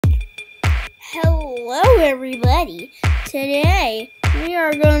Hello everybody! Today we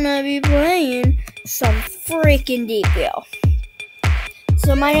are gonna be playing some freaking Deep Wheel.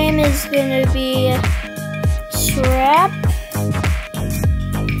 So my name is gonna be Trap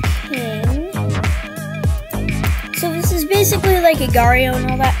King. So this is basically like Agario and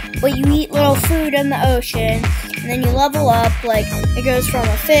all that, but you eat little food in the ocean and then you level up. Like it goes from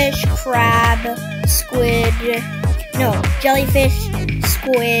a fish, crab, squid, jellyfish,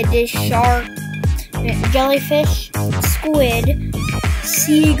 squid, shark, jellyfish, squid,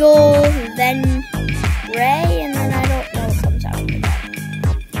 seagull, then ray, and then I don't know what comes after that.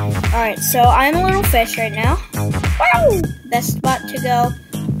 Alright, so I'm a little fish right now. Wow! Best spot to go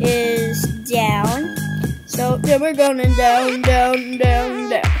is down. So then we're going down, down, down,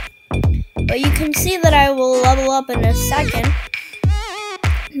 down. But you can see that I will level up in a second,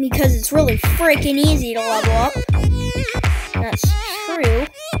 because it's really freaking easy to level up. That's true.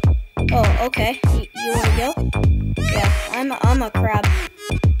 Oh, okay. You wanna go? Yeah, I'm a crab.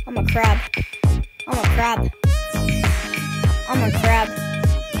 I'm a crab. I'm a crab. I'm a crab.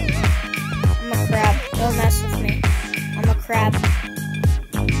 I'm a crab. Don't mess with me. I'm a crab.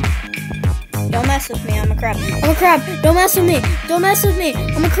 Don't mess with me. I'm a crab. I'm a crab. Don't mess with me. Don't mess with me.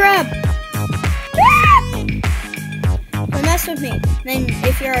 I'm a crab. Don't mess with me. Then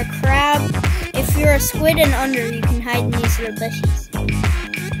if you're a crab, if you're a squid and under, you can hide in these little bushes.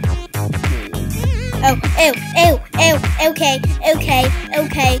 Oh, ew, ew, ew, okay,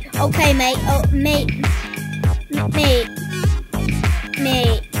 mate, oh, mate, no,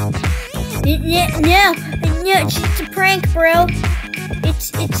 it's just a prank, bro,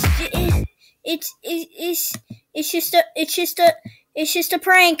 it's just a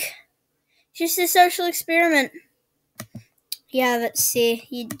prank, it's just a social experiment. Yeah, let's see,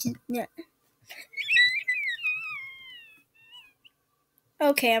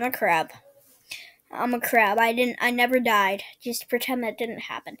 okay, I'm a crab. I'm a crab. I never died. Just pretend that didn't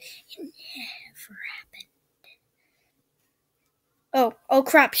happen. It never happened. Oh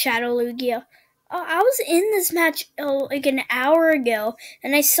crap, Shadow Lugia. Oh, I was in this match like an hour ago,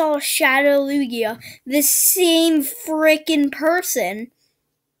 and I saw Shadow Lugia, the same freaking person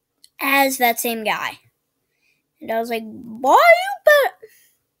as that same guy. And I was like, why you bet?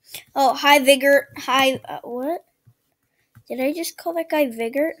 Oh, hi, Vigor. Hi, what? Did I just call that guy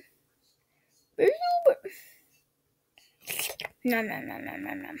Vigor? No.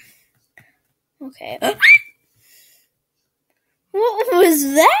 Okay. What was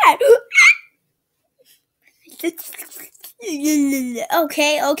that?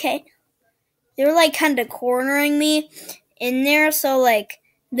 Okay. They were like kind of cornering me in there, so like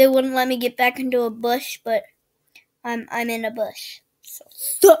they wouldn't let me get back into a bush, but I'm in a bush. So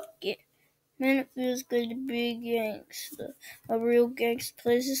suck it. Man, it feels good to be a gangster. A real gangster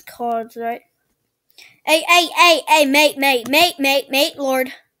plays his cards, right? Hey, mate,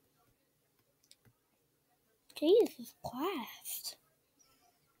 Lord. Jesus Christ.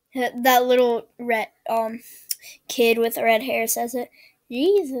 That little red kid with red hair says it.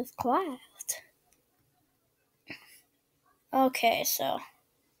 Jesus Christ. Okay, so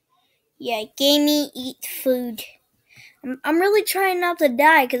yeah, gamey, eat food. I'm really trying not to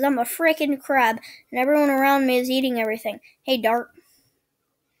die because I'm a freaking crab and everyone around me is eating everything. Hey, Dart.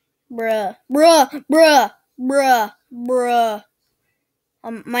 Bruh.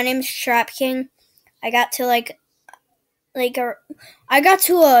 My name's Trap King. I got to I got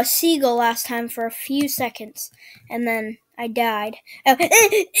to a seagull last time for a few seconds, and then I died. Oh.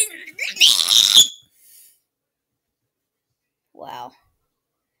 Wow.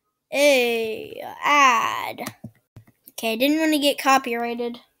 Hey, ad. Okay, I didn't want to get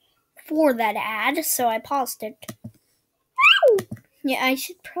copyrighted for that ad, so I paused it. Yeah, I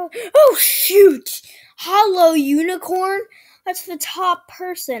should probably... Oh, shoot! Hollow Unicorn? That's the top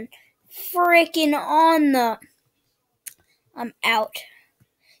person. Freaking on the... I'm out.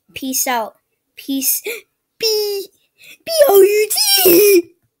 Peace out. Peace. B-O-U-T!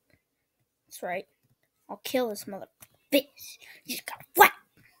 That's right. I'll kill this mother fish. You just gotta whack.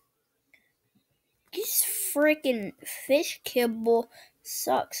 This freaking fish kibble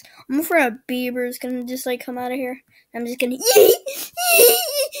sucks. I'm afraid a beaver is gonna just like come out of here. I'm just gonna...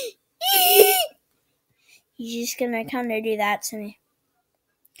 He's just gonna kind of do that to me.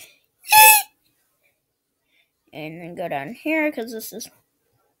 And then go down here because this is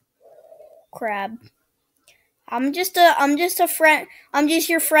crab. I'm just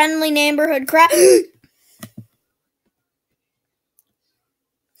your friendly neighborhood crab.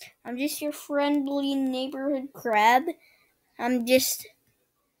 I'm just your friendly neighborhood crab. I'm just...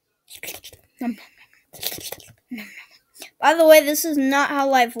 By the way, this is not how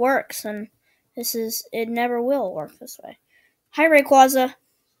life works, and It never will work this way. Hi, Rayquaza.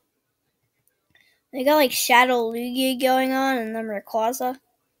 They got like Shadow Lugia going on and then Rayquaza.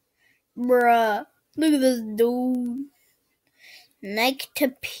 Bruh. Look at this dude.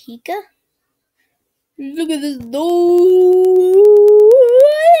 Pika. Look at this dude.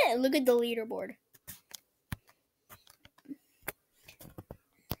 Look at the leaderboard.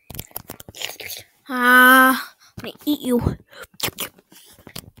 I'm gonna eat you.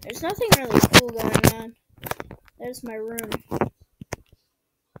 There's nothing really cool going on. There's my room.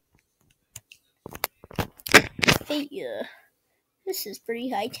 Hey, this is pretty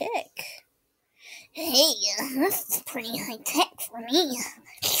high tech. Hey, this is pretty high tech for me.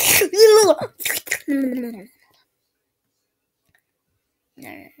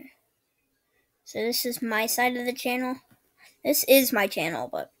 So this is my side of the channel. This is my channel,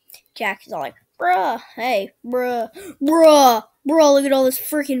 but Jack is all like, bruh, hey, bruh, look at all this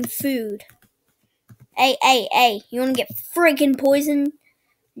freaking food. Hey, you wanna get freaking poisoned?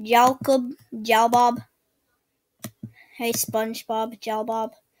 Jalbob. Hey, SpongeBob,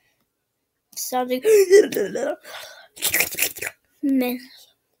 Jalbob. Something. Man.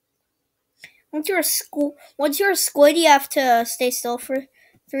 Once you're a squid, you have to stay still for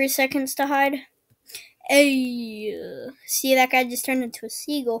 3 seconds to hide. Hey, see, that guy just turned into a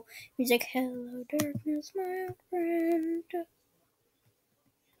seagull. He's like, hello, darkness, my friend.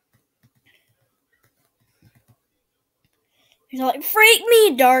 He's like, freak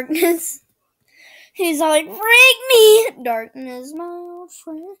me, darkness. He's like, freak me, darkness, my old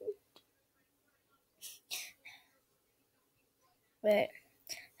friend. Wait.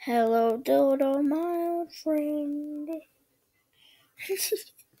 Hello, Dildo, my old friend.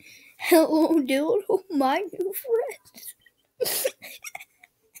 Hello, Dildo, my new friend.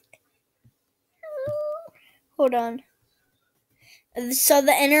 Hold on. So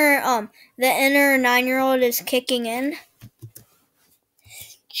the inner 9-year-old is kicking in.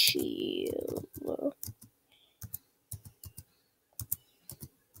 Chill.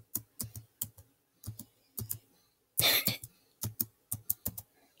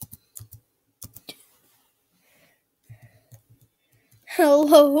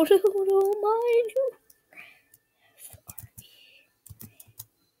 Hello, Dildo, my new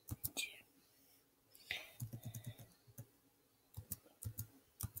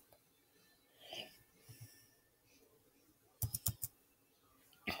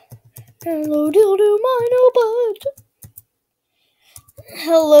Hello, Dildo, my new butt.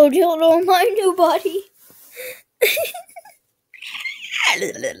 Hello, Dildo, my new body.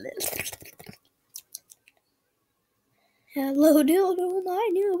 Hello, Dildo, my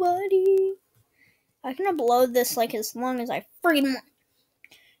new body. I can upload this like as long as I freaking want.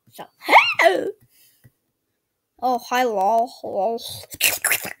 So, hey! Oh, hi, lol.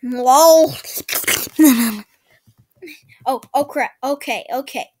 Lol. Oh, crap. Okay.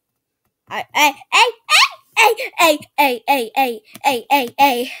 Hey.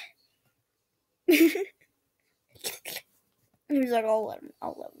 He was like, I'll let him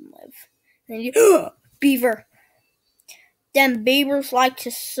live. And then you, beaver. Them beavers like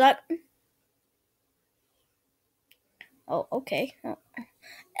to suck. Oh, okay.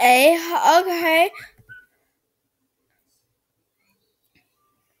 Hey, okay.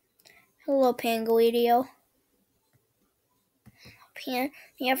 Hello, Panguidio.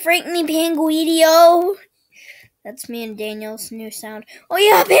 Yeah, freak me, Panguidio. That's me and Daniel's new sound. Oh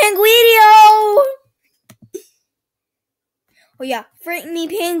yeah, Panguidio! Oh yeah, freak me,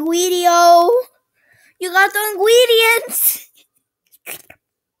 Panguidio! You got the ingredients!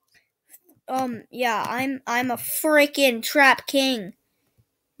 Yeah, I'm a freaking trap king.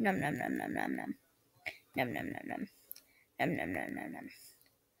 Num.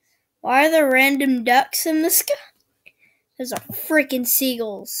 Why are there random ducks in the sky? Those are freaking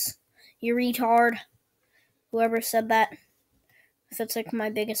seagulls. You retard. Whoever said that. That's like my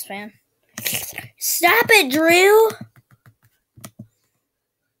biggest fan. Stop it, Drew!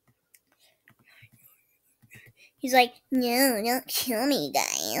 He's like, no, don't kill me,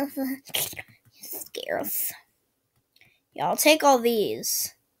 guys. Scares. Yeah, I'll take all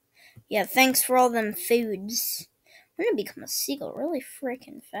these. Yeah, thanks for all them foods. I'm gonna become a seagull really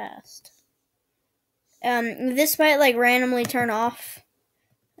freaking fast. This might like randomly turn off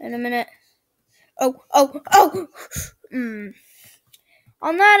in a minute. Oh!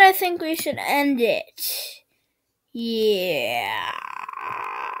 On that, I think we should end it. Yeah.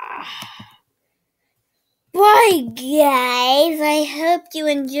 Bye, guys. I hope you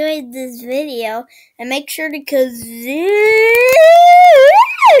enjoyed this video. And make sure to kazoo.